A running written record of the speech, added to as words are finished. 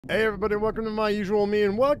Hey everybody, welcome to my usual me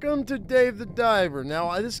and welcome to Dave the Diver.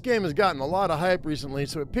 Now this game has gotten a lot of hype recently,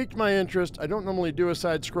 so it piqued my interest. I don't normally do a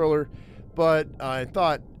side scroller, but I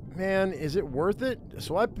thought, man, is it worth it?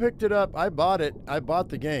 So I picked it up, I bought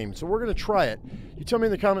the game. So we're gonna try it. You tell me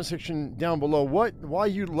in the comment section down below why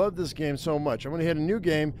you love this game so much. I'm gonna hit a new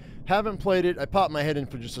game, haven't played it. I popped my head in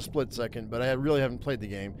for just a split second, but I really haven't played the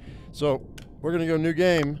game. So we're gonna go new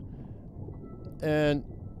game, and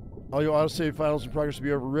all your autosave files in progress will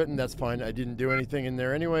be overwritten. That's fine. I didn't do anything in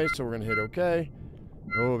there anyway, so we're gonna hit OK.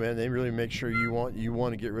 Oh man, they really make sure you want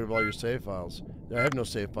to get rid of all your save files. I have no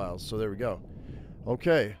save files, so there we go.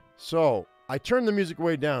 Okay, so I turned the music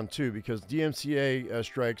way down too because DMCA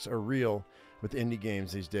strikes are real with indie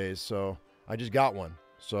games these days. So I just got one.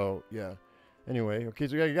 So yeah. Anyway, okay,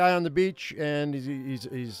 so we got a guy on the beach and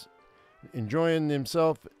he's enjoying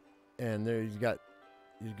himself, and there he's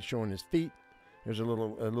showing his feet. There's a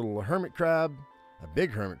little hermit crab, a big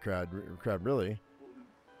hermit crab really.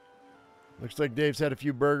 Looks like Dave's had a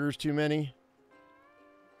few burgers too many.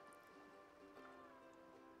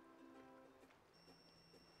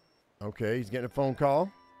 Okay, he's getting a phone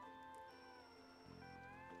call.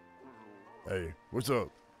 Hey, what's up?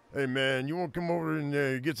 Hey man, you want to come over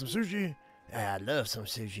and get some sushi? I love some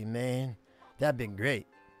sushi, man. That'd be great.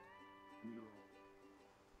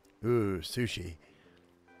 Ooh, sushi.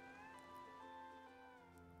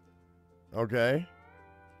 Okay.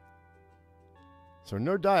 So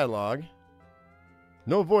no dialogue.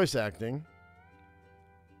 No voice acting.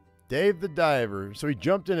 Dave the Diver. So he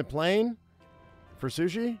jumped in a plane for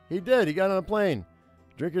sushi? He did. He got on a plane.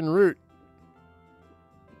 Drinking root.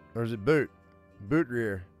 Or is it boot? Boot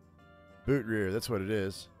rear. Boot rear. That's what it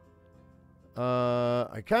is.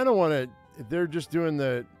 I kind of want to, if they're just doing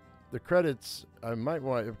the credits, I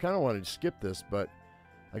kind of want to skip this, but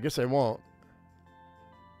I guess I won't.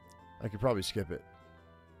 I could probably skip it.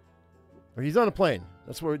 But he's on a plane.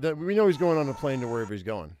 That's where we know he's going on a plane to wherever he's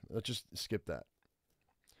going. Let's just skip that.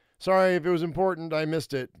 Sorry if it was important. I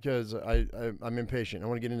missed it because I'm impatient. I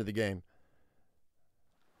want to get into the game.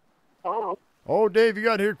 Oh, Dave, you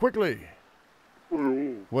got here quickly.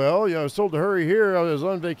 Well, I was told to hurry here. I was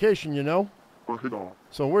on vacation, you know.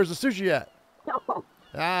 So where's the sushi at?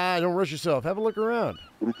 Don't rush yourself. Have a look around.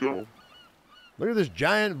 Look at this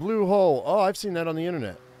giant blue hole. Oh, I've seen that on the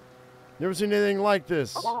internet. Never seen anything like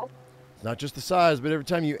this. It's not just the size, but every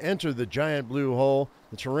time you enter the giant blue hole,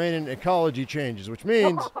 the terrain and ecology changes, which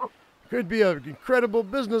means it could be an incredible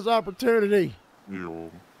business opportunity.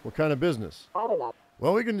 What kind of business?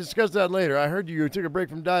 Well, we can discuss that later. I heard you took a break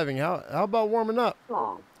from diving. How about warming up?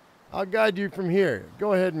 I'll guide you from here.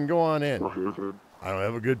 Go ahead and go on in. I don't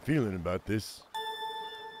have a good feeling about this.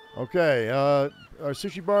 Okay, our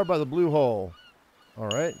sushi bar by the blue hole. All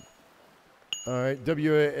right. All right,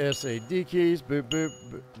 WASD keys, boop, boop,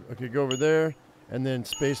 boop. Okay, go over there, and then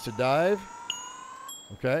space to dive.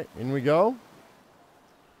 Okay, in we go.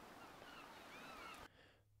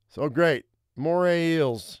 So great, moray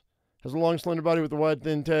eels. Has a long, slender body with a wide,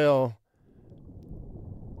 thin tail.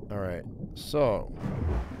 All right, so,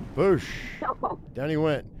 boosh, down he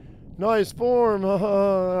went. Nice form.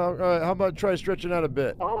 All right, how about try stretching out a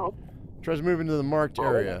bit? Tries moving to the marked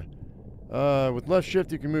area. With left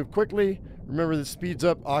shift, you can move quickly. Remember, this speeds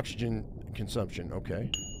up oxygen consumption.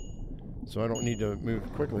 Okay. So I don't need to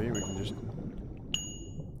move quickly. We can just...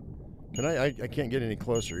 Can I can't get any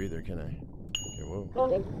closer either, can I? Okay, whoa.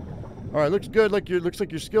 All right, looks good. Looks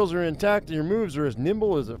like your skills are intact and your moves are as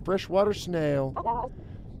nimble as a freshwater snail.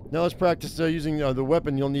 Now let's practice using the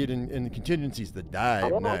weapon you'll need in the contingencies, the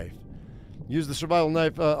dive knife. Use the survival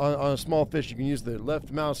knife on a small fish. You can use the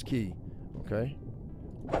left mouse key. Okay.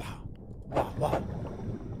 Wow.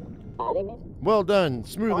 Well done,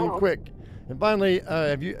 smooth and quick. And finally,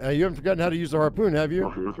 you haven't forgotten how to use the harpoon, have you?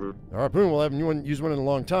 The harpoon, well, I haven't used one in a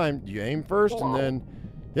long time. Do you aim first, and then,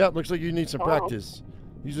 yeah, looks like you need some practice.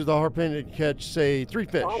 Use the harpoon to catch, say, 3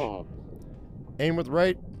 fish. Aim with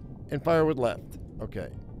right and fire with left. Okay.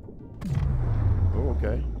 Oh,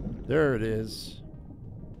 okay. There it is.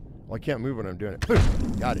 Well, I can't move when I'm doing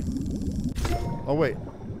it. Got it. Oh wait,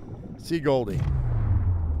 Sea Goldie.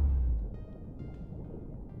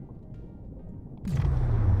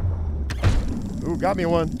 Ooh, got me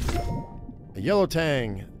one. A yellow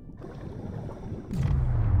tang.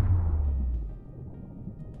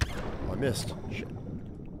 Oh, I missed. Shit.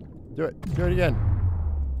 Do it. Do it again.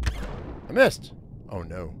 I missed. Oh,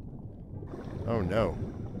 no. Oh, no.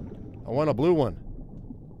 I want a blue one.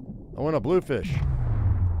 I want a blue fish.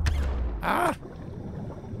 Ah!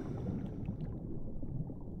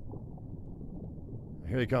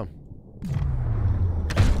 Here they come.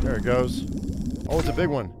 There it goes. Oh, it's a big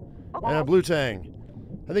one. And a blue tang.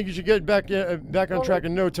 I think you should get back on track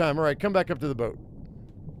in no time. All right, come back up to the boat.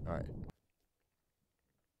 All right.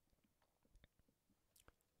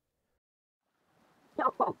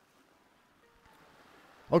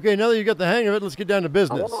 Okay, now that you got the hang of it, let's get down to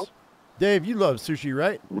business. Dave, you love sushi,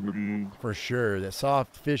 right? For sure. That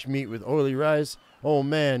soft fish meat with oily rice. Oh,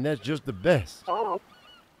 man, that's just the best. Oh,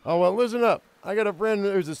 well, listen up. I got a friend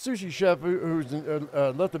who's a sushi chef who's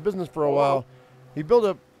left the business for a while.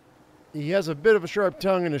 He has a bit of a sharp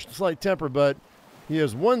tongue and a slight temper, but he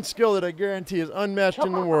has one skill that I guarantee is unmatched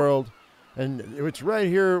in the world. And it's right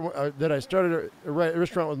here that I started a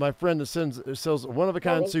restaurant with my friend that sells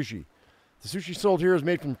one-of-a-kind sushi. The sushi sold here is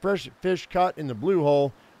made from fresh fish caught in the blue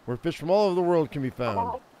hole, where fish from all over the world can be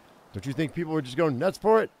found. Don't you think people are just going nuts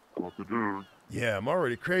for it? Yeah, I'm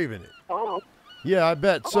already craving it. Yeah, I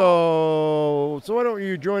bet. So why don't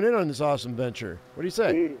you join in on this awesome venture? What do you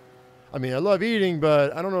say? I mean, I love eating,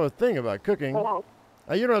 but I don't know a thing about cooking. You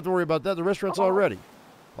don't have to worry about that. The restaurant's all ready.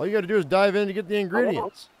 All you got to do is dive in to get the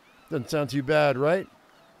ingredients. Doesn't sound too bad, right?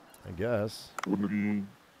 I guess.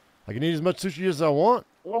 I can eat as much sushi as I want.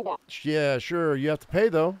 Yeah, sure. You have to pay,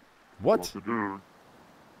 though. What?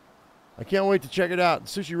 I can't wait to check it out.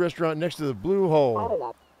 The sushi restaurant next to the Blue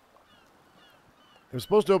Hole. It was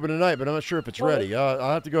supposed to open tonight, but I'm not sure if it's ready.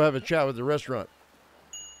 I'll have to go have a chat with the restaurant.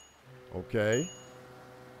 Okay.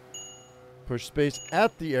 Push space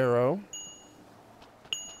at the arrow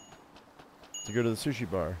to go to the sushi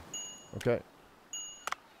bar. Okay.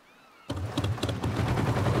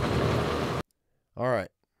 All right.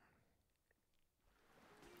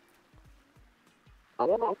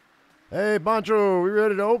 Hey, Bancho, we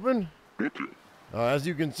ready to open? As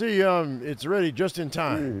you can see, it's ready just in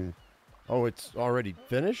time. Oh, it's already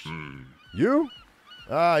finished? You?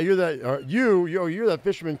 You're that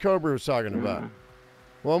fisherman Cobra was talking about.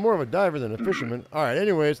 Well, I'm more of a diver than a fisherman. All right,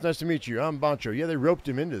 anyway, it's nice to meet you. I'm Bancho. Yeah, they roped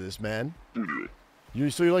him into this, man. So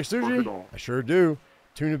you like sushi? I sure do.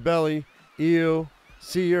 Tuna belly, eel,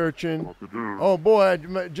 sea urchin. Oh, boy,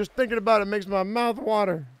 just thinking about it makes my mouth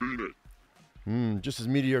water. Just as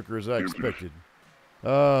mediocre as I expected.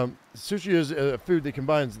 Sushi is a food that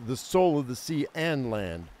combines the soul of the sea and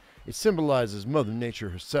land. It symbolizes Mother Nature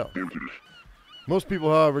herself. Most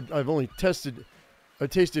people, however, I've only tasted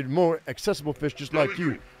more accessible fish just like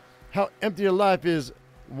you. How empty a life is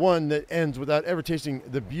one that ends without ever tasting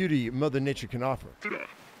the beauty Mother Nature can offer.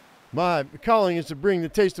 My calling is to bring the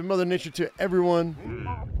taste of Mother Nature to everyone.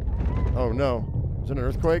 Oh no, is it an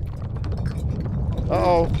earthquake?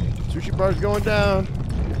 Uh-oh, sushi bar's going down.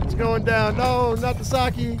 It's going down. No, not the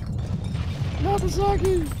sake. Not the sake.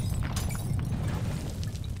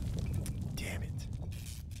 Damn it.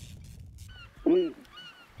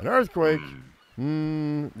 An earthquake?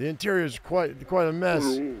 The interior is quite a mess.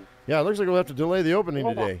 Yeah, it looks like we'll have to delay the opening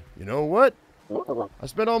today. You know what? I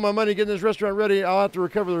spent all my money getting this restaurant ready. I'll have to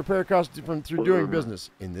recover the repair costs through doing business.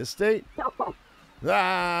 In this state? In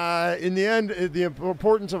the end, the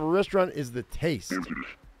importance of a restaurant is the taste.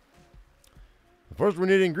 First, we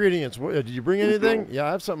need ingredients. Did you bring anything? Yeah,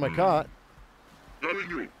 I have something I caught.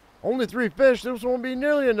 Only 3 fish? This won't be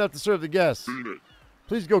nearly enough to serve the guests.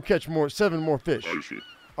 Please go catch 7 more fish.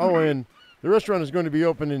 Oh, and the restaurant is going to be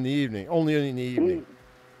open in the evening. Only in the evening.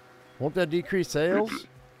 Won't that decrease sales?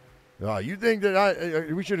 You think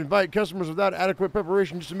that we should invite customers without adequate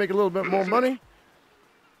preparation just to make a little bit more money?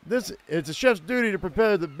 It's a chef's duty to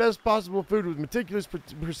prepare the best possible food with meticulous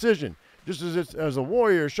precision, just as a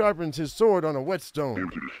warrior sharpens his sword on a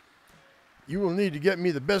whetstone. You will need to get me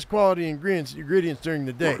the best quality ingredients during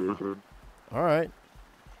the day. All right.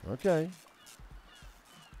 Okay.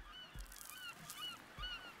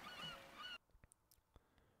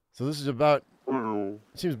 So this is about...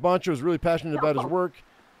 It seems Bancho is really passionate about his work.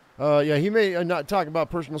 Yeah, he may not talk about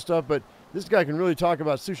personal stuff, but this guy can really talk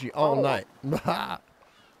about sushi all night.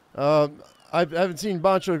 I haven't seen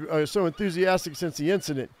Bancho so enthusiastic since the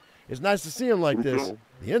incident. It's nice to see him like this.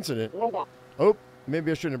 The incident? Oh,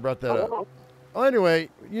 maybe I shouldn't have brought that up. Well, anyway,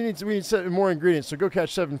 we need 7 more ingredients, so go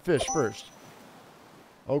catch 7 fish first.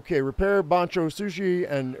 Okay, repair Bancho sushi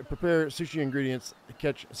and prepare sushi ingredients to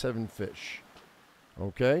catch 7 fish.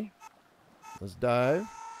 Okay, let's dive.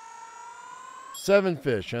 7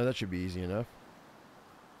 fish, that should be easy enough.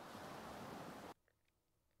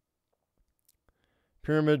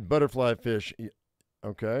 Pyramid butterfly fish.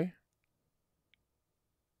 Okay.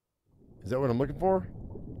 Is that what I'm looking for?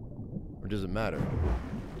 Or does it matter?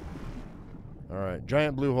 Alright,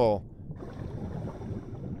 giant blue hole.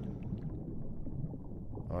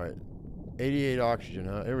 Alright. 88 oxygen,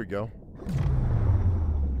 huh? There we go.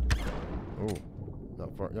 Oh,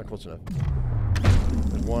 not close enough.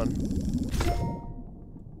 There's 1.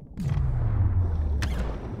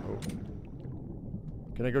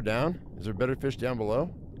 Can I go down? Is there better fish down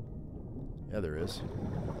below? Yeah, there is.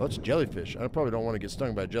 Oh, it's jellyfish. I probably don't want to get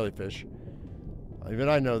stung by a jellyfish. Even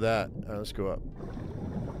I know that. All right, let's go up.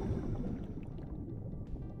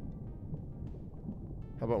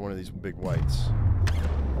 How about one of these big whites?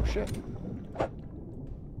 Oh, shit.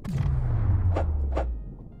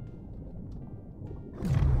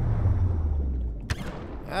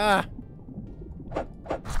 Ah!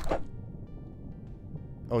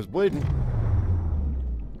 I was bleeding.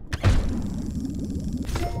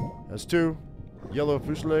 That's 2. Yellow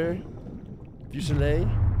fusilier. Fusilier.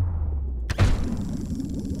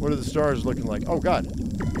 What are the stars looking like? Oh, God.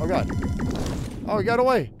 Oh, God. Oh, he got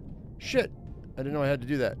away. Shit. I didn't know I had to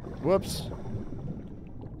do that. Whoops.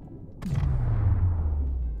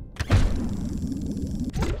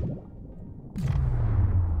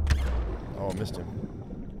 Oh, I missed him.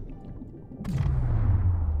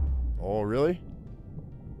 Oh, really?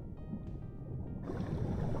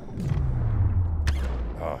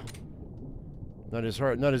 Ah. Not as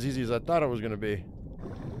hard, not as easy as I thought it was going to be.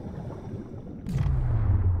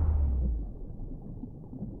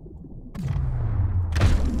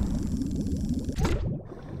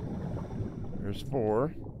 There's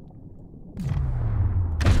 4.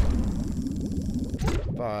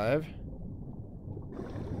 5.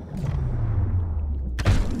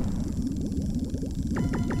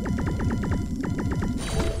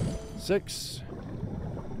 6.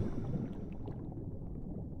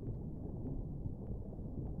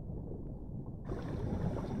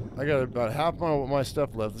 I got about a half mile of my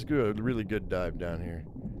stuff left. Let's do a really good dive down here.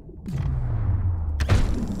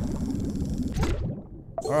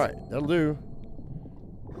 Alright, that'll do.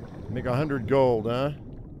 Make 100 gold, huh?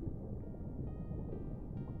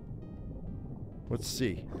 Let's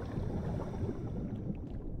see.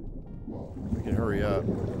 We can hurry up.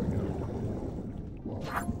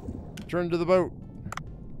 Turn to the boat.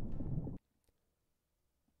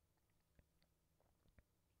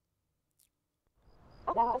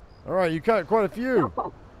 Alright, you caught quite a few.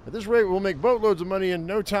 At this rate, we'll make boatloads of money in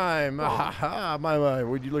no time. Ah, ha, my,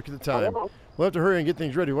 would you look at the time? We'll have to hurry and get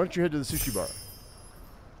things ready. Why don't you head to the sushi bar?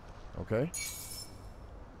 Okay.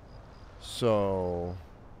 So,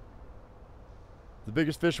 the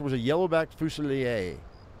biggest fish was a yellowback fusilier.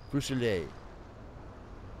 Fusilier.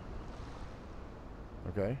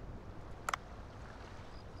 Okay.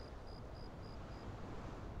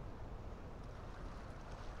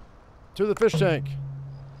 To the fish tank.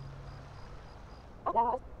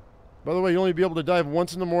 By the way, you'll only be able to dive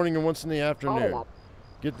once in the morning and once in the afternoon.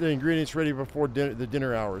 Get the ingredients ready before the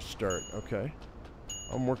dinner hours start. Okay.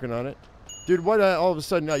 I'm working on it. Dude, why did I all of a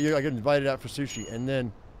sudden I get invited out for sushi and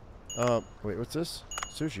then... wait, what's this?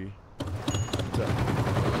 Sushi? What's that?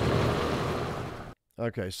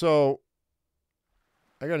 Okay, so...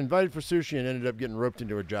 I got invited for sushi and ended up getting roped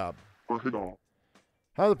into a job. How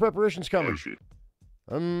are the preparations coming?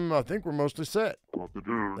 I think we're mostly set.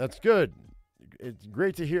 That's good. It's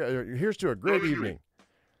great to hear. Here's to a great evening.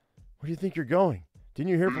 Where do you think you're going? Didn't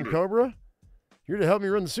you hear from Cobra? You're to help me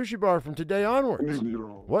run the sushi bar from today onwards.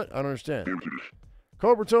 What? I don't understand.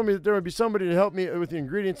 Cobra told me that there would be somebody to help me with the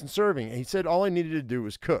ingredients and serving, and he said all I needed to do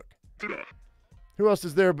was cook. Who else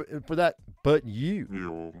is there for that but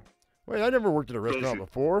you? Wait, I never worked at a restaurant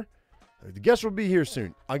before. The guests will be here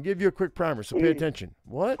soon. I'll give you a quick primer, so pay attention.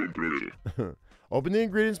 What? Open the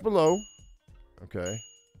ingredients below. Okay.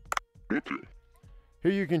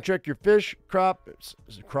 Here you can check your fish,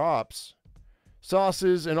 crops,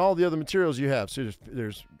 sauces, and all the other materials you have. So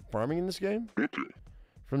there's farming in this game?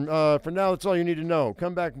 For now, that's all you need to know.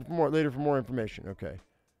 Come back later for more information. Okay.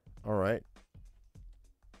 All right.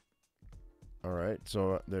 All right.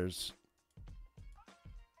 So there's...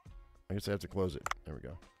 I guess I have to close it. There we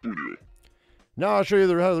go. Now I'll show you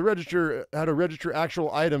how to register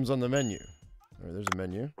actual items on the menu. All right, there's a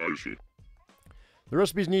menu. The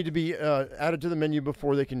recipes need to be added to the menu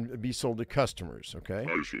before they can be sold to customers, okay?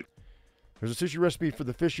 There's a sushi recipe for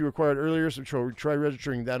the fish you acquired earlier, so try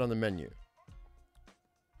registering that on the menu.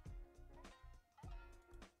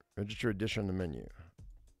 Register a dish on the menu.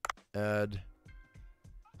 Add.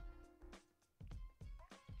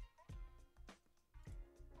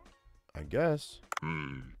 I guess.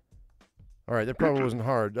 All right, that probably wasn't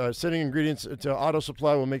hard. Setting ingredients to auto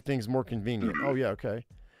supply will make things more convenient. Oh, yeah, okay.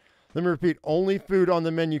 Let me repeat. Only food on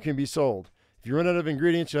the menu can be sold. If you run out of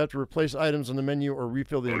ingredients, you'll have to replace items on the menu or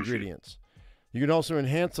refill the ingredients. You can also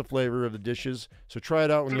enhance the flavor of the dishes, so try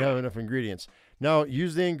it out when you have enough ingredients. Now,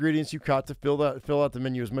 use the ingredients you caught to fill out the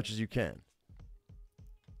menu as much as you can.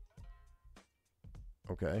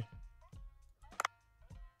 Okay.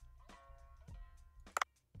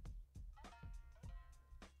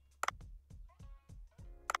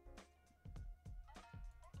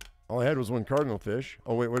 All I had was one cardinal fish.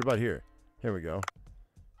 Oh, wait, what about here? Here we go.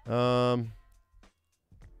 Well,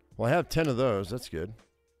 I have 10 of those. That's good.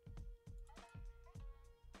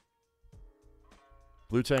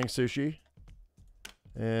 Blue tang sushi.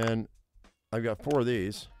 And I've got 4 of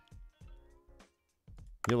these.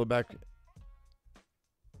 Yellowback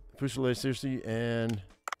fusilade sushi and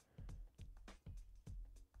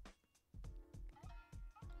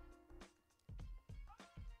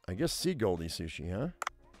I guess sea goldie sushi, huh?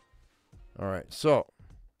 All right, so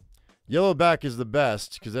yellowback is the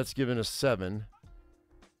best because that's giving us 7.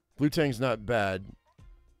 Blue tang's not bad.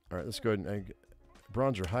 All right, let's go ahead and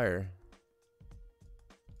bronze or higher.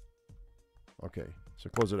 Okay, so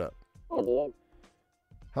close it up.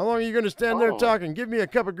 How long are you going to stand there talking? Give me a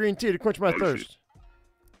cup of green tea to quench my thirst.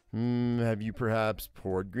 Have you perhaps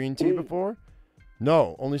poured green tea before?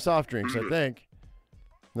 No, only soft drinks, I think.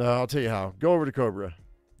 No, I'll tell you how. Go over to Cobra.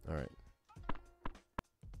 All right.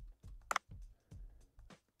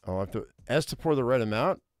 Oh, I have to S to pour the right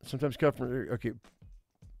amount. Sometimes customer. Okay,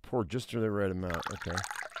 pour just the right amount. Okay.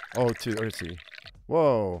 Oh, let's see.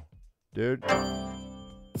 Whoa, dude.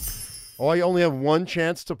 Oh, I only have 1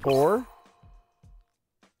 chance to pour.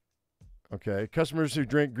 Okay. Customers who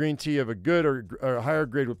drink green tea of a good or higher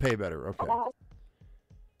grade will pay better. Okay.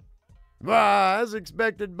 As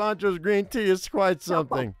expected, Bancho's green tea is quite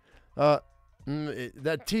something.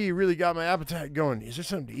 That tea really got my appetite going. Is there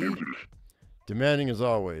something to eat? Demanding as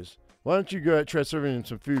always. Why don't you go ahead and try serving him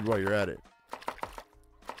some food while you're at it?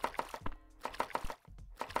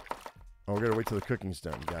 Oh, we gotta wait till the cooking's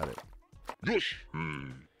done. Got it.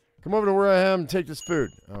 Come over to where I am and take this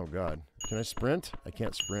food. Oh, God. Can I sprint? I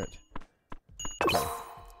can't sprint. Okay.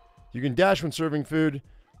 You can dash when serving food.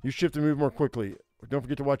 You shift and move more quickly. Don't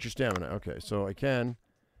forget to watch your stamina. Okay, so I can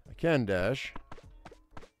dash.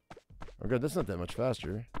 Oh, God, that's not that much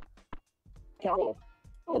faster. Hello?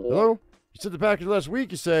 You sent the package last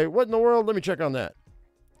week, you say. What in the world? Let me check on that.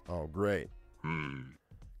 Oh, great.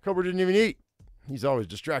 Cobra didn't even eat. He's always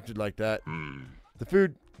distracted like that. The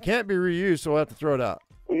food can't be reused, so I'll have to throw it out.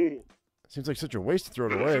 Seems like such a waste to throw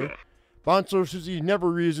it away. Bonzo Sushi never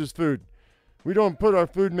reuses food. We don't put our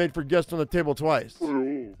food made for guests on the table twice.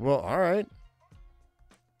 Well, all right.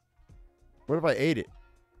 What if I ate it?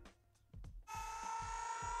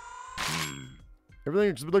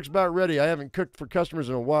 Everything looks about ready. I haven't cooked for customers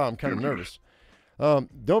in a while. I'm kind of nervous.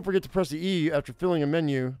 Don't forget to press the E after filling the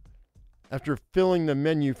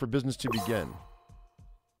menu for business to begin.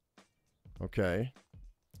 Okay.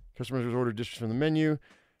 Customers order dishes from the menu.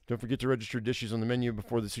 Don't forget to register dishes on the menu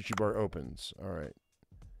before the sushi bar opens. All right.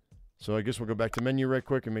 So I guess we'll go back to menu right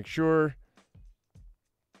quick and make sure.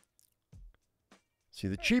 See,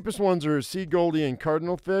 the cheapest ones are sea goldie and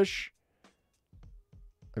cardinal fish.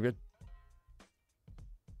 I've got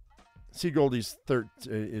sea goldie's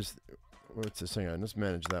is what's this thing on? Let's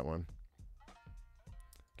manage that one.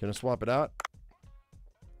 Can I swap it out?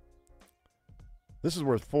 This is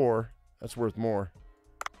worth 4. That's worth more.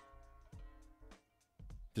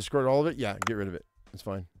 Discard all of it? Yeah, get rid of it. It's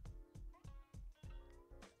fine.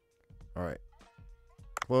 All right.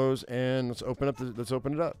 Close and let's open up. Let's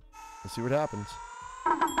open it up. Let's see what happens.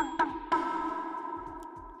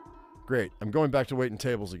 Great. I'm going back to waiting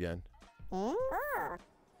tables again.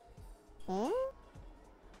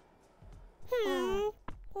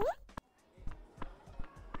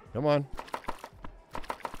 Come on.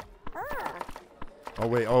 Oh,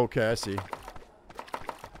 wait. Oh, okay, I see.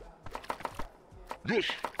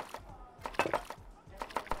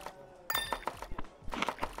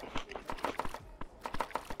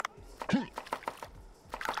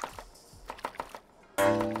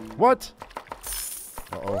 What?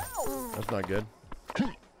 Uh-oh. That's not good.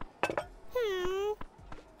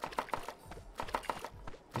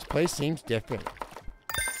 This place seems different.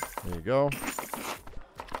 There you go.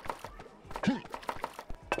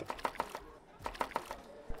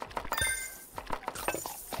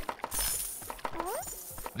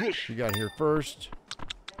 She got here first.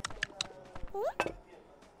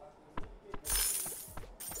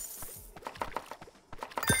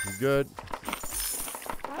 You good?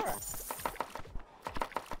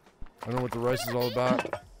 I don't know what the rice is all about.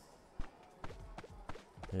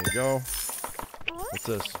 There you go. What's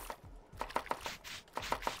this?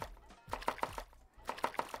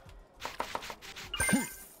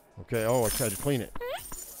 Okay, oh, I tried to clean it.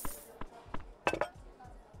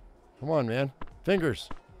 Come on, man. Fingers.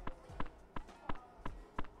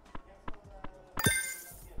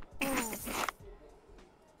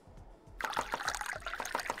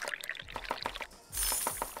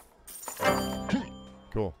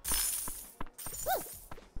 Cool.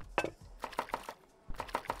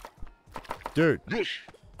 Dude.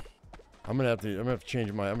 I'm gonna have to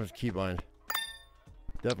change my. I'm gonna have to keybind.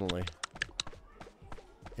 Definitely.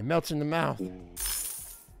 It melts in the mouth.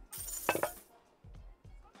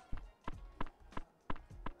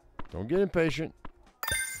 Don't get impatient.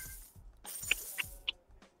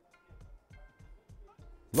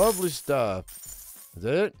 Lovely stuff. Is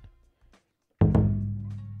that it?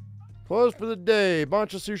 Closed for the day.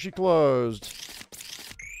 Bunch of sushi closed.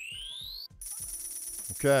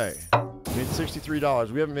 Okay. Made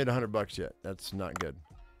 $63. We haven't made $100 yet. That's not good.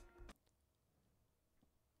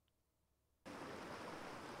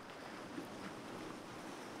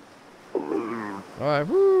 All right.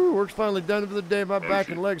 Woo! Work's finally done for the day. My back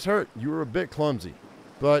and legs hurt. You were a bit clumsy,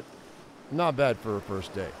 but not bad for a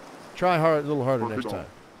first day. Try hard, a little harder next time.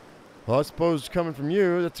 Well, I suppose coming from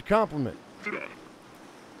you, that's a compliment.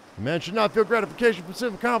 A man should not feel gratification from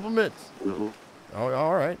simple compliments. Oh,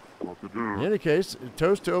 all right. In any case,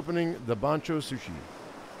 toast to opening the Bancho Sushi.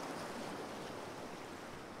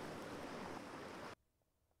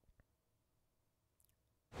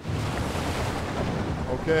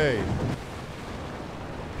 Okay.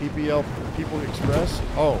 PPL, People Express.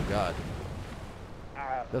 Oh, God.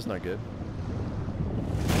 That's not good.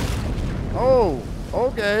 Oh,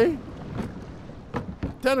 okay.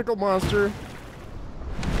 Tentacle monster.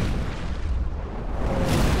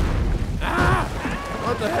 Ah!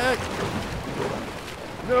 What the heck?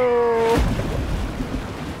 No!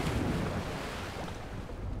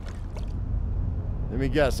 Let me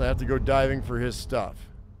guess. I have to go diving for his stuff.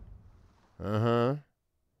 Uh-huh.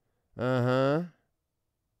 Uh-huh.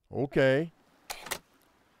 Okay.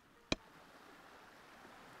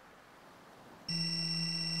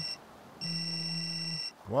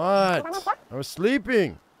 What? I was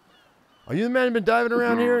sleeping. Are you the man who's been diving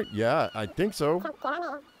around here? Yeah, I think so.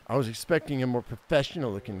 I was expecting a more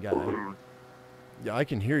professional looking guy. Yeah, I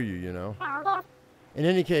can hear you, you know. In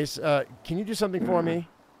any case, can you do something for me?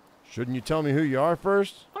 Shouldn't you tell me who you are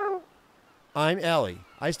first? I'm Ellie.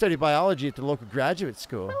 I study biology at the local graduate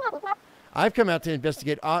school. I've come out to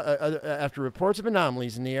investigate after reports of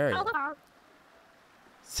anomalies in the area.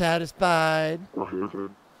 Satisfied?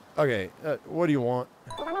 Okay, what do you want?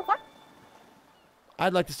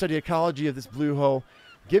 I'd like to study ecology of this blue hole.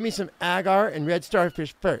 Give me some agar and red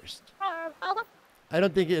starfish first. I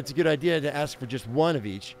don't think it's a good idea to ask for just one of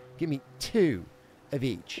each. Give me 2 of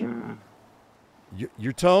each.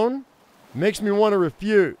 Your tone makes me want to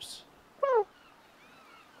refuse.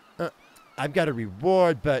 I've got a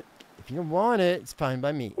reward, but if you don't want it, it's fine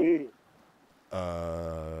by me.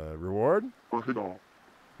 Reward?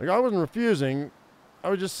 Like, I wasn't refusing. I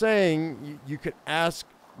was just saying you could ask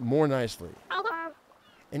more nicely.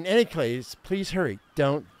 In any case, please hurry.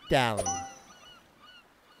 Don't dally.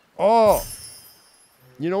 Oh!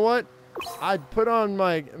 You know what? I'd put on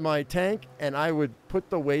my tank, and I would put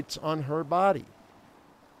the weights on her body.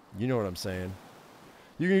 You know what I'm saying.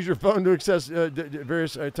 You can use your phone to access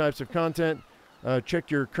various types of content, check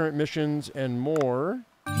your current missions, and more.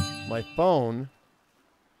 My phone.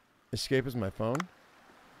 Escape is my phone.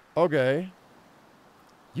 Okay.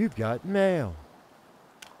 You've got mail.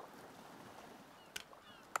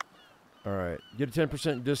 All right. Get a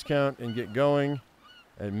 10% discount and get going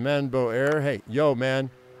at Manbo Air. Hey, yo,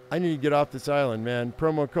 man. I need to get off this island, man.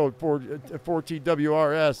 Promo code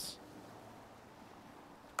 4TWRS.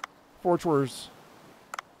 Fortwars.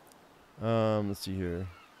 Let's see here.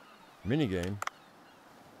 Minigame.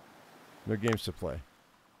 No games to play.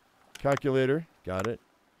 Calculator. Got it.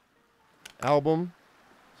 Album.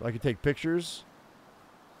 So I can take pictures.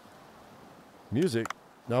 Music.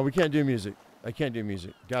 No, we can't do music. I can't do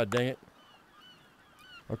music. God dang it.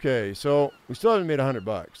 Okay, so we still haven't made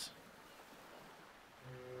 $100.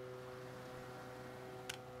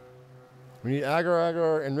 We need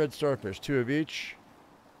agar, and red starfish. 2 of each.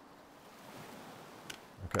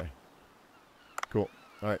 Okay. Cool.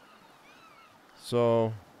 All right.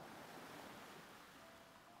 So,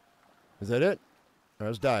 is that it? All right,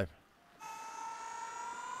 let's dive.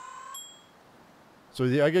 So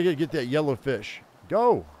I gotta get that yellow fish.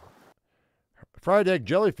 Go. Fried egg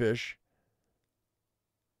jellyfish.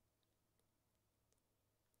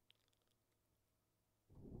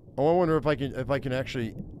 Oh, I wonder if I can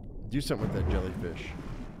actually do something with that jellyfish.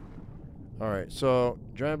 All right, so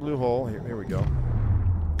giant blue hole. Here we go.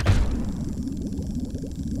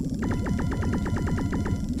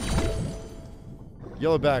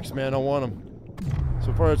 Yellowbacks, man, I want them.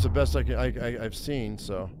 So far, it's the best I've seen.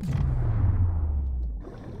 So.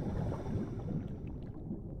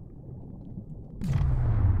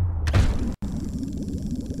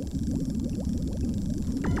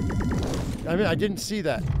 I mean, I didn't see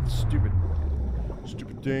that. Stupid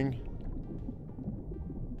thing.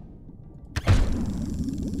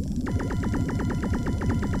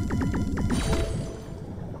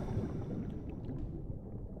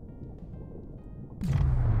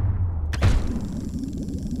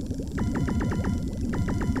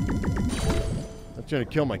 It's gonna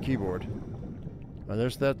kill my keyboard.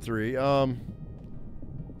 There's that 3. We're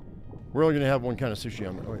only gonna have one kind of sushi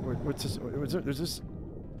on. What's this? There's this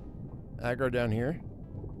aggro down here.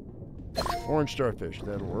 Orange starfish.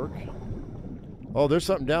 That'll work. Oh, there's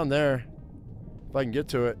something down there. If I can get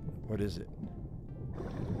to it. What is it?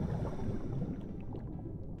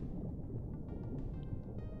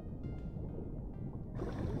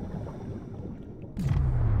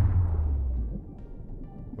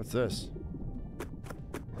 What's this?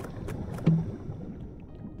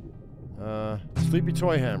 Sleepy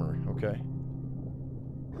toy hammer. Okay.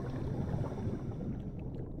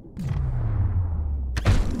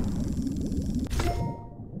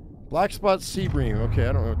 Black spot sea bream. Okay,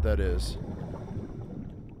 I don't know what that is.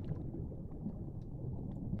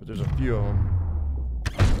 But there's a few of them.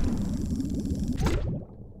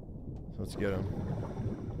 So let's get them.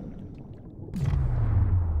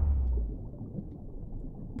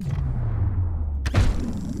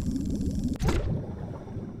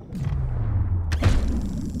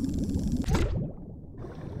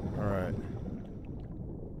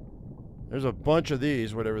 There's a bunch of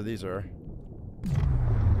these, whatever these are.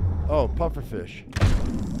 Oh, pufferfish.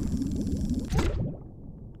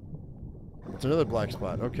 It's another black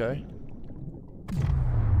spot. Okay.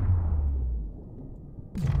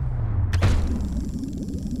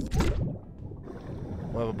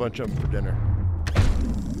 We'll have a bunch of them for dinner.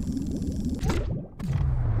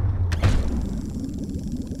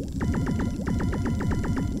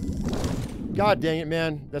 God dang it,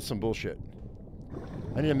 man. That's some bullshit.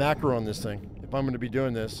 I need a macro on this thing if I'm going to be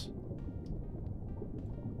doing this.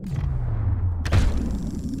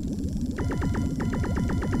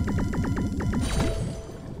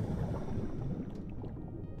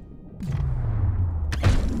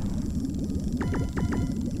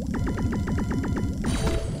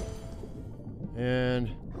 And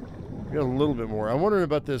we got a little bit more. I'm wondering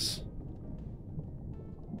about this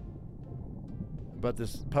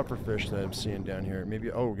pufferfish that I'm seeing down here.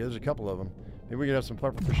 Maybe, oh, there's a couple of them. Maybe we could have some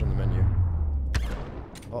pufferfish on the menu.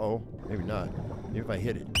 Uh-oh. Maybe not. Maybe if I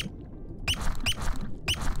hit it.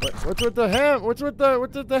 What's with the what's with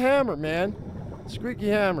the hammer, man? Squeaky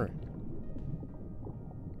hammer.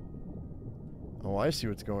 Oh, I see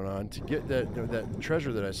what's going on. To get that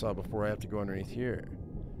treasure that I saw before, I have to go underneath here.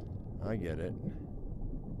 I get it.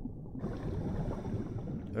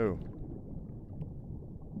 Oh.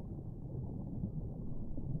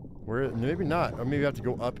 Maybe not. Or maybe I have to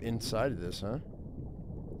go up inside of this, huh?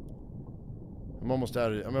 I'm almost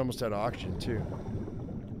out of oxygen too.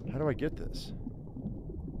 How do I get this?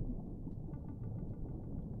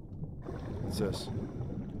 What's this?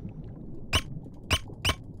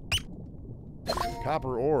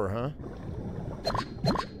 Copper ore, huh?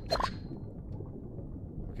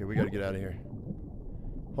 Okay, we gotta get out of here.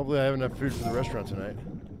 Hopefully I have enough food for the restaurant tonight.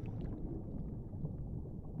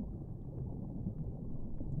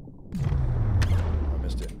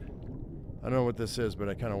 I don't know what this is, but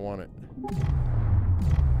I kind of want it.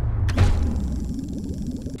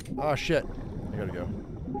 Oh, shit. I gotta go.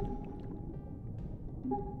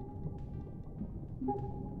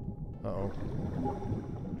 Uh-oh.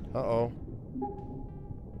 Uh-oh.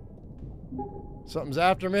 Something's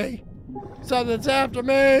after me! Something's after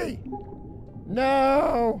me!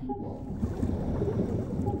 No!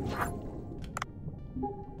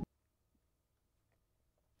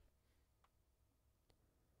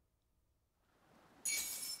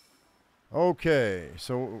 Okay,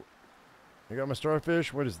 so I got my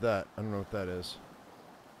starfish. What is that? I don't know what that is.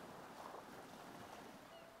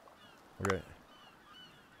 Okay.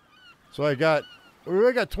 So we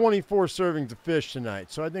got 24 servings of fish tonight,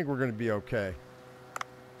 so I think we're going to be okay.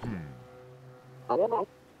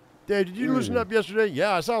 Dave, did you loosen up yesterday?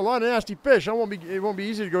 Yeah, I saw a lot of nasty fish. It won't be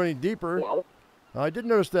easy to go any deeper. I did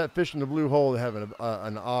notice that fish in the blue hole having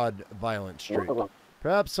an odd, violent streak.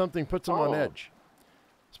 Perhaps something puts them on edge.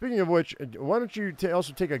 Speaking of which, why don't you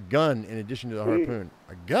also take a gun in addition to the harpoon?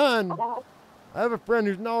 A gun? I have a friend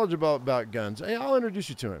who's knowledgeable about guns. Hey, I'll introduce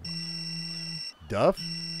you to him. Duff?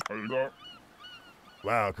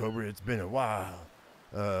 Wow, Cobra, it's been a while.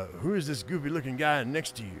 Who is this goofy-looking guy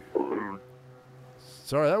next to you?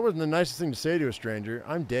 Sorry, that wasn't the nicest thing to say to a stranger.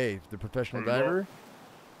 I'm Dave, the professional diver.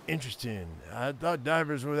 Interesting. I thought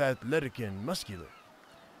divers were athletic and muscular.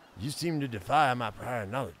 You seem to defy my prior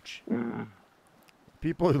knowledge.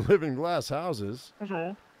 People who live in glass houses.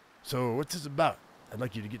 So what's this about? I'd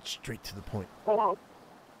like you to get straight to the point.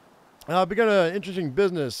 I've begun an interesting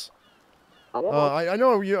business. I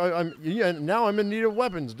know you. Now I'm in need of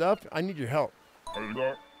weapons, Duff. I need your help.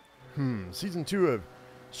 Season 2 of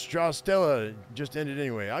Straw Stella just ended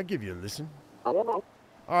anyway. I'll give you a listen.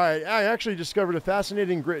 All right, I actually discovered a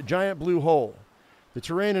fascinating giant blue hole. The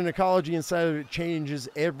terrain and ecology inside of it changes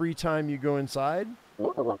every time you go inside.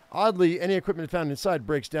 Oddly, any equipment found inside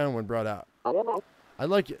breaks down when brought out. I'd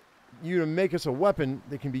like you to make us a weapon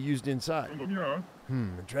that can be used inside.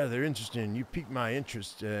 It's rather interesting. You piqued my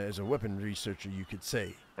interest as a weapon researcher, you could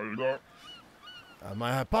say.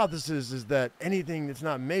 My hypothesis is that anything that's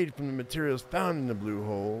not made from the materials found in the blue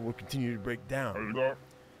hole will continue to break down.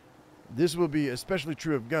 This will be especially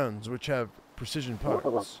true of guns, which have precision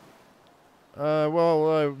parts.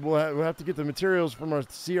 We'll have to get the materials from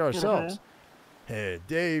ourselves. Hey,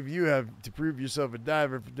 Dave, you have to prove yourself a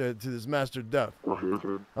diver to this Master Duff.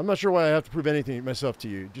 I'm not sure why I have to prove anything myself to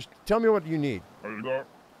you. Just tell me what you need.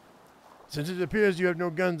 Since it appears you have no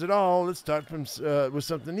guns at all, let's start from with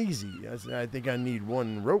something easy. I think I need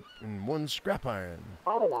one rope and one scrap iron.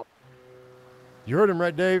 You heard him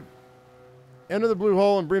right, Dave. Enter the blue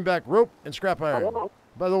hole and bring back rope and scrap iron.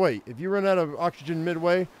 By the way, if you run out of oxygen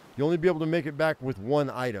midway, you'll only be able to make it back with one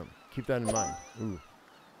item. Keep that in mind. Ooh,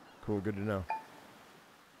 cool, good to know.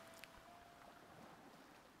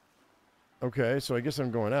 Okay, so I guess I'm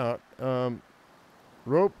going out.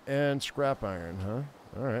 Rope and scrap iron, huh?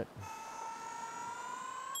 All right.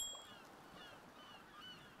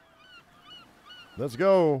 Let's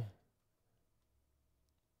go.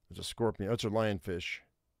 There's a scorpion. Oh, it's a lionfish.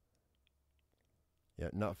 Yeah,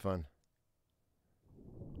 not fun.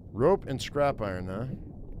 Rope and scrap iron, huh?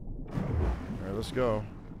 All right, let's go.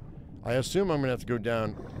 I assume I'm going to have to go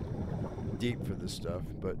down deep for this stuff,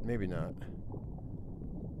 but maybe not.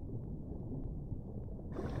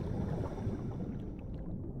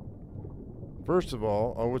 First of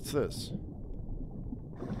all, oh, what's this?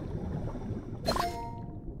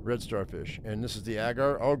 Red starfish. And this is the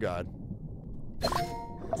agar. Oh, God.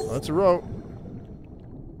 Oh, that's a rope.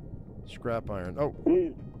 Scrap iron. Oh.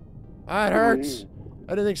 Ah, it hurts. I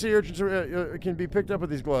didn't think sea urchins can be picked up with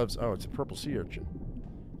these gloves. Oh, it's a purple sea urchin.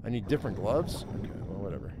 I need different gloves? Okay, well,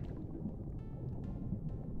 whatever.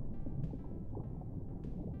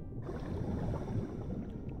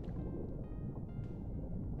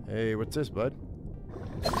 Hey, what's this, bud?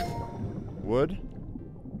 Wood?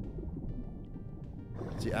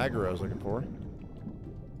 It's the agar I was looking for.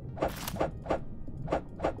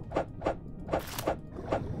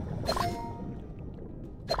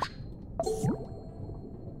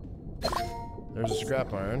 There's a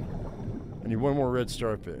scrap iron. I need one more red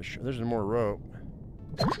starfish. There's more rope.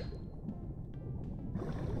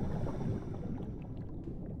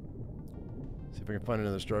 See if I can find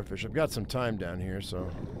another starfish. I've got some time down here, so...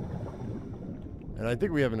 And I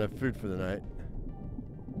think we have enough food for the night.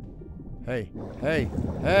 Hey, hey,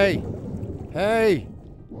 hey, hey!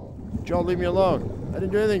 Y'all leave me alone. I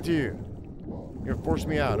didn't do anything to you. You're gonna force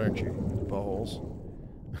me out, aren't you? Buttholes.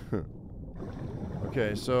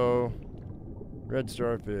 Okay, so... Red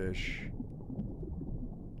starfish.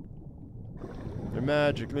 They're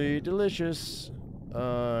magically delicious.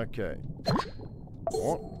 Okay.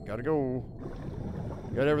 Oh, gotta go.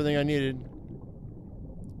 Got everything I needed.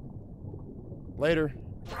 Later.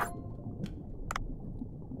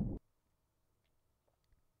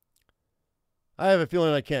 I have a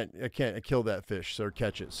feeling I can't kill that fish or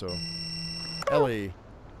catch it, so. Ellie.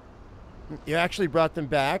 You actually brought them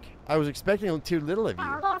back? I was expecting too little of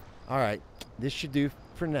you. Alright, this should do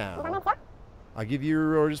for now. I'll give you a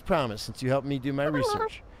reward as promised since you helped me do my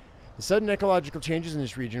research. The sudden ecological changes in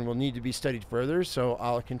this region will need to be studied further, so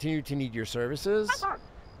I'll continue to need your services.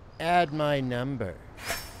 Add my number.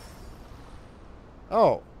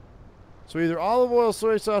 Oh. So either olive oil,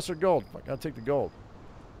 soy sauce, or gold. Fuck, I'll take the gold.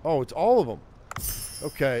 Oh, it's all of them.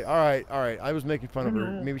 Okay, alright, alright. I was making fun of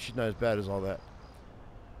her. Maybe she's not as bad as all that.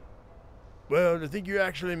 Well, to think you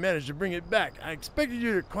actually managed to bring it back. I expected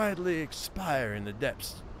you to quietly expire in the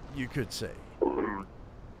depths, you could say.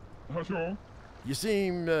 You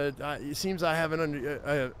seem, it seems I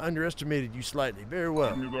haven't underestimated you slightly. Very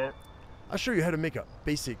well. I'll show you how to make a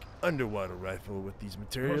basic underwater rifle with these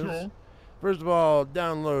materials. First of all,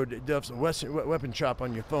 download Duff's weapon shop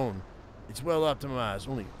on your phone. It's well optimized,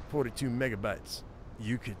 only 42 megabytes,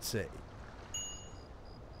 you could say.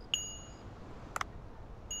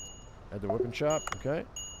 At the weapon shop, okay.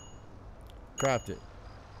 Craft it.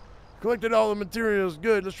 Collected all the materials,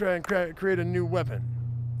 good. Let's try and create a new weapon.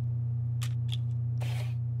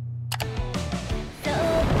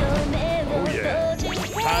 Oh yeah.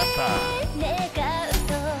 Papa.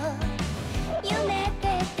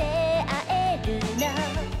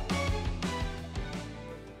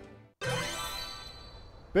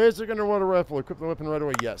 Basic underwater rifle. Equip the weapon right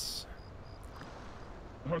away. Yes.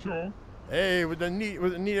 Hey, with a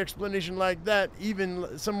neat explanation like that,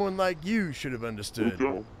 even someone like you should have understood.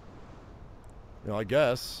 You know, I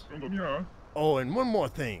guess. Oh, and one more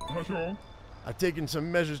thing. I've taken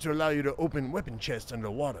some measures to allow you to open weapon chests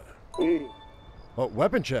underwater. Oh,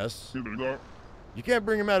 weapon chests? You can't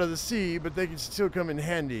bring them out of the sea, but they can still come in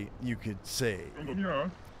handy, you could say.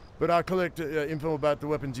 But I'll collect info about the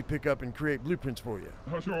weapons you pick up and create blueprints for you.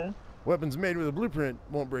 Weapons made with a blueprint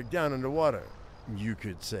won't break down underwater, you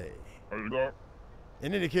could say.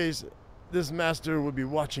 In any case, this master will be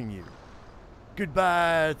watching you.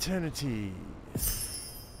 Goodbye, eternity.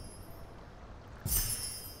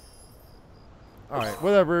 Alright,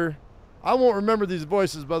 whatever. I won't remember these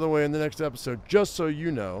voices, by the way, in the next episode, just so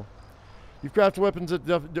you know. You've crafted weapons at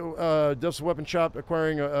Duff's Weapon Shop.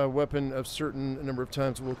 Acquiring a weapon a certain number of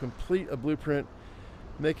times will complete a blueprint,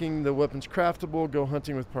 making the weapons craftable. Go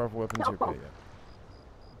hunting with powerful weapons. Okay, yeah.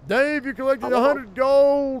 Dave, you collected 100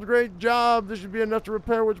 gold. Great job. This should be enough to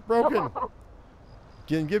repair what's broken.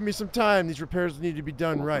 Again, give me some time. These repairs need to be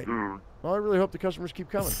done right. Well, I really hope the customers keep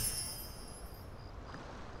coming.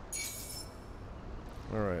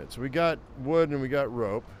 Alright, so we got wood and we got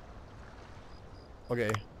rope.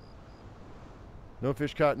 Okay. No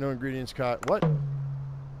fish caught, no ingredients caught. What?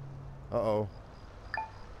 Uh-oh.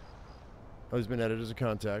 Oh, he's been added as a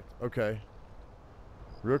contact. Okay.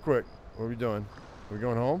 Real quick. What are we doing? Are we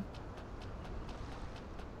going home?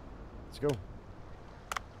 Let's go.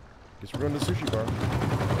 Guess we're going to the sushi bar.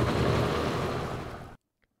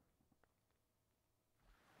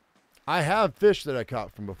 I have fish that I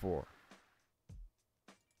caught from before.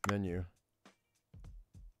 Menu.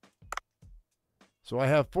 So I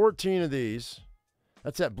have 14 of these.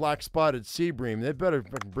 That's that black spotted sea bream. They better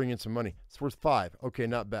bring in some money. It's worth 5. Okay,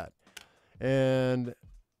 not bad. And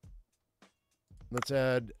let's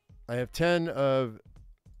add, I have 10 of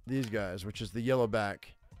these guys, which is the yellowback.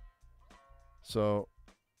 So,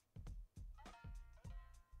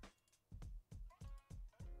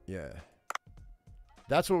 yeah.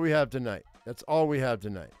 That's what we have tonight. That's all we have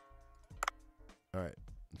tonight. All right.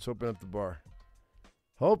 Let's open up the bar.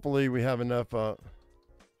 Hopefully we have enough. What's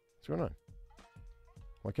going on?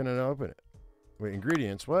 Why can't I not open it? Wait,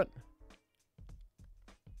 ingredients. What?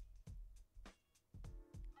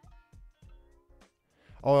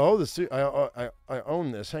 Oh, I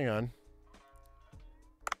own this. Hang on.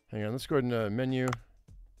 Hang on. Let's go ahead and menu.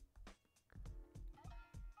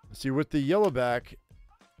 Let's see, with the yellowback,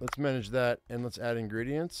 let's manage that and let's add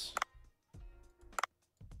ingredients.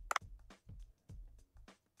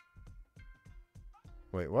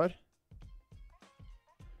 Wait, what?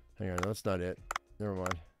 Hang on, that's not it. Never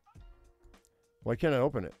mind. Why can't I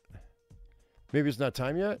open it? Maybe it's not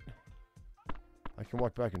time yet? I can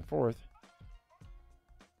walk back and forth.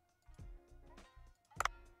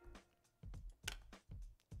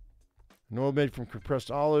 An oil made from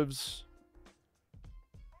compressed olives.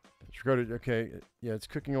 Okay, yeah, it's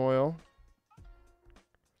cooking oil.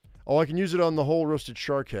 Oh, I can use it on the whole roasted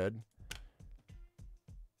shark head.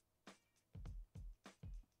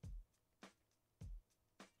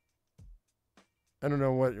 I don't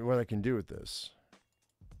know what I can do with this.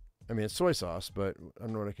 I mean, it's soy sauce, but I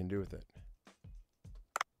don't know what I can do with it.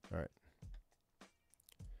 All right.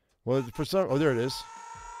 Well, for some... Oh, there it is.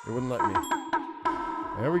 It wouldn't let me.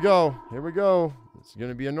 There we go. Here we go. It's going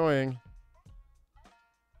to be annoying.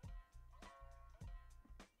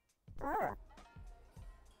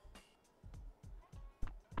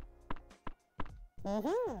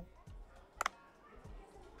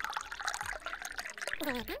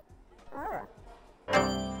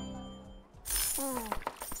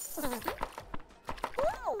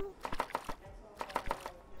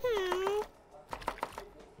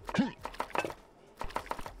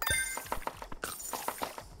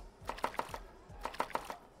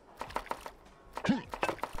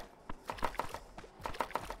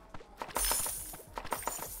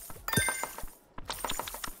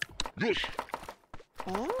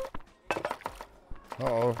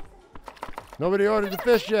 Uh-oh. Nobody ordered the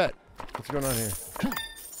fish yet. What's going on here?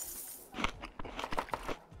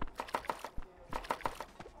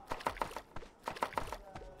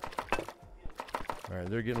 All right,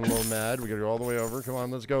 they're getting a little mad. We got to go all the way over. Come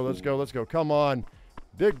on, let's go, let's go, let's go. Come on.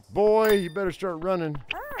 Big boy, you better start running.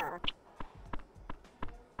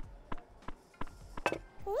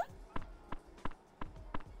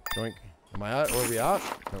 Doink. Am I out? Or are we out?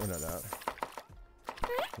 No, we're not out.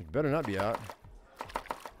 You better not be out.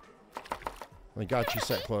 I got you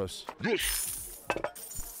set close. Fish.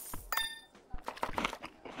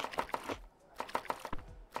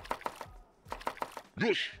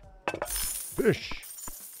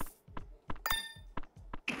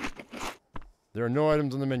 There are no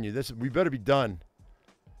items on the menu. We better be done.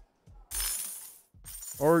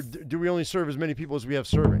 Or do we only serve as many people as we have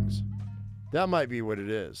servings? That might be what it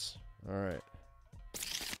is. All right.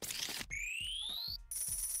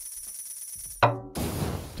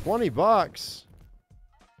 $20.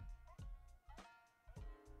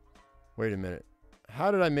 Wait a minute.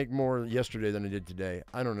 How did I make more yesterday than I did today?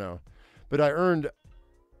 I don't know. But I earned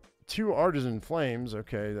 2 artisan flames.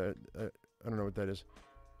 Okay, I don't know what that is.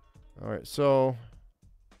 All right, so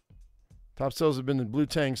top sales have been the Blue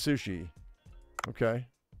Tang Sushi. Okay.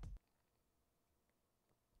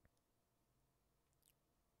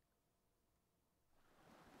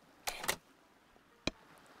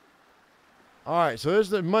 All right, so this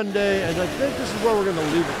is the Monday, and I think this is where we're going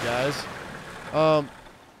to leave it, guys.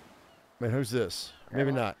 Wait, who's this?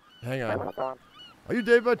 Maybe not. Hang on. Are you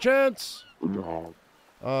Dave by chance? No.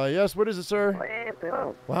 Yes, what is it, sir?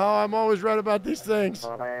 Wow, I'm always right about these things.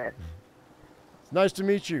 It's nice to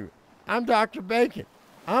meet you. I'm Dr. Bacon.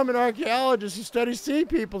 I'm an archaeologist who studies sea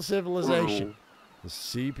people civilization. The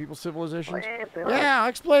sea people civilizations? Yeah, I'll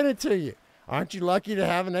explain it to you. Aren't you lucky to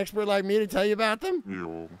have an expert like me to tell you about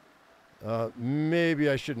them? Maybe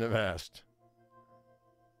I shouldn't have asked.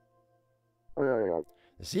 The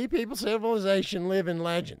sea people civilization live in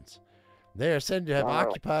legends. They are said to have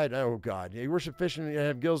occupied, oh God, they worship fish and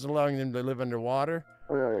have gills allowing them to live underwater.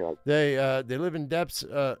 They live in depths,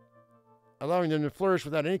 allowing them to flourish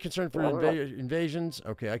without any concern for invasions.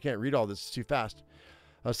 Okay, I can't read all this, it's too fast.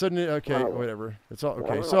 Suddenly, okay, whatever. It's all,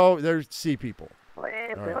 okay, so they're sea people. All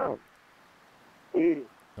right.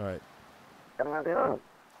 All right.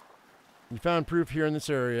 You found proof here in this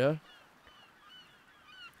area.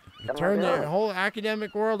 You turn the whole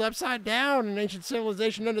academic world upside down in ancient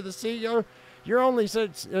civilization under the sea. You're only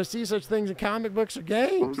see such things in comic books or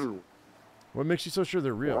games. What makes you so sure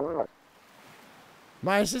they're real?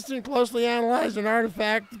 My assistant closely analyzed an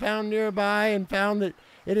artifact found nearby and found that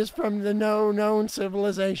it is from the known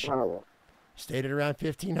civilization. Stated around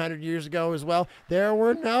 1500 years ago as well. There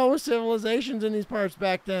were no civilizations in these parts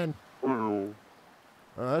back then.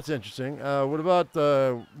 That's interesting. What about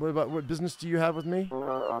what business do you have with me?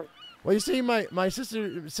 Well, you see, my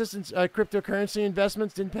assistant's cryptocurrency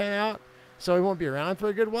investments didn't pan out, so he won't be around for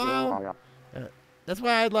a good while. That's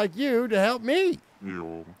why I'd like you to help me.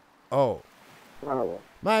 Oh.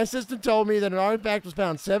 My assistant told me that an artifact was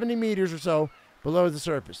found 70 meters or so below the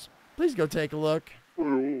surface. Please go take a look.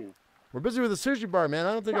 We're busy with a sushi bar, man.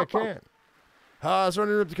 I don't think I can. Sorry to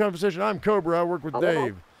interrupt the conversation. I'm Cobra. I work with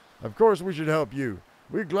Dave. Of course, we should help you.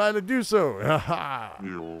 We'd gladly do so.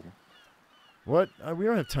 What? We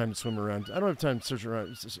don't have time to swim around. I don't have time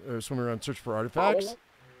to swim around, search for artifacts.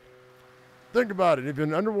 Think about it. If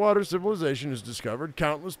an underwater civilization is discovered,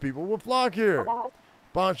 countless people will flock here.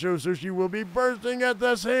 Poncho Sushi will be bursting at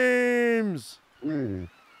the seams. No,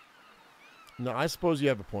 I suppose you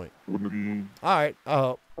have a point. All right,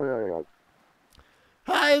 I'll help.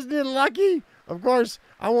 Hi, isn't it lucky? Of course,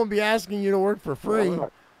 I won't be asking you to work for free.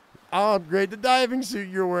 I'll upgrade the diving suit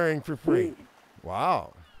you're wearing for free.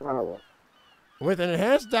 Wow. With an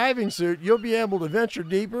enhanced diving suit, you'll be able to venture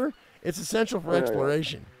deeper. It's essential for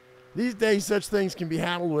exploration. These days, such things can be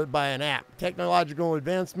handled by an app. Technological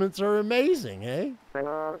advancements are amazing, eh?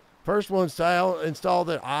 First, we'll install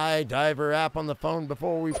the DIVER app on the phone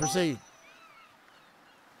before we proceed.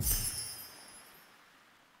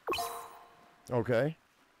 Okay.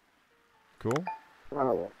 Cool.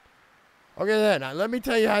 Okay then, now let me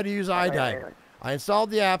tell you how to use iDiver. I installed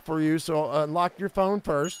the app for you, so unlock your phone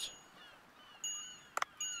first.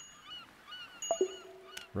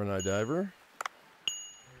 Run iDiver.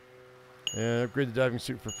 And upgrade the diving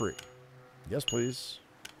suit for free. Yes, please.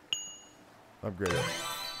 Upgrade it.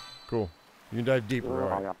 Cool. You can dive deeper.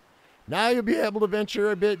 All right. Now you'll be able to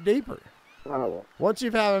venture a bit deeper. Once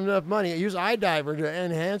you've had enough money, use iDiver to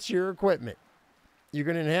enhance your equipment. You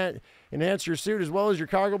can enhance your suit as well as your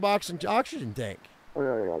cargo box and oxygen tank.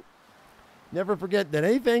 Never forget that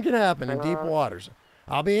anything can happen in deep waters.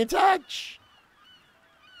 I'll be in touch.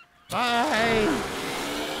 Bye.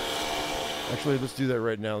 Actually, let's do that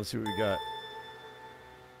right now. Let's see what we got.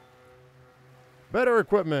 Better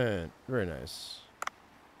equipment. Very nice.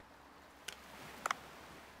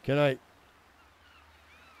 Can I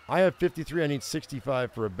have 53. I need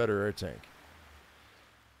 65 for a better air tank.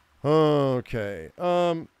 Okay.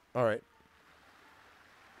 All right.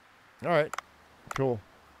 All right. Cool.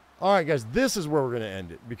 All right, guys. This is where we're going to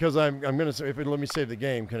end it because I'm going to say, if it let me save the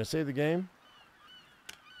game. Can I save the game?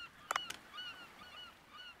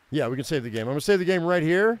 Yeah, we can save the game. I'm going to save the game right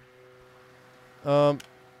here. And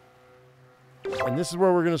this is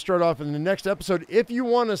where we're going to start off in the next episode. If you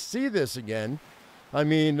want to see this again, I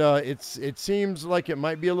mean, it seems like it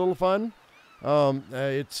might be a little fun.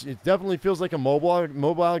 It definitely feels like a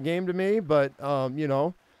mobile game to me, but you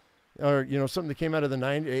know, or you know, something that came out of the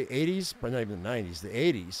 80s, but not even the 90s, the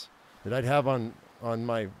 80s, that I'd have on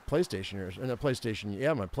my PlayStation or not PlayStation,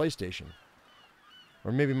 yeah, my PlayStation,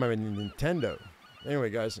 or maybe my Nintendo. Anyway,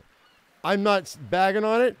 guys, I'm not bagging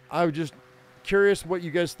on it. I was just curious what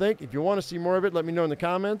you guys think. If you want to see more of it, let me know in the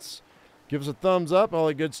comments. Give us a thumbs up, all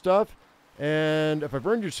that good stuff. And if I've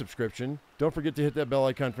earned your subscription, don't forget to hit that bell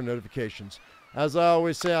icon for notifications. As I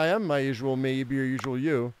always say, I am my usual me, you be your usual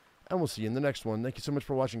you, and we'll see you in the next one. Thank you so much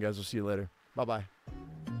for watching, guys. We'll see you later. Bye-bye.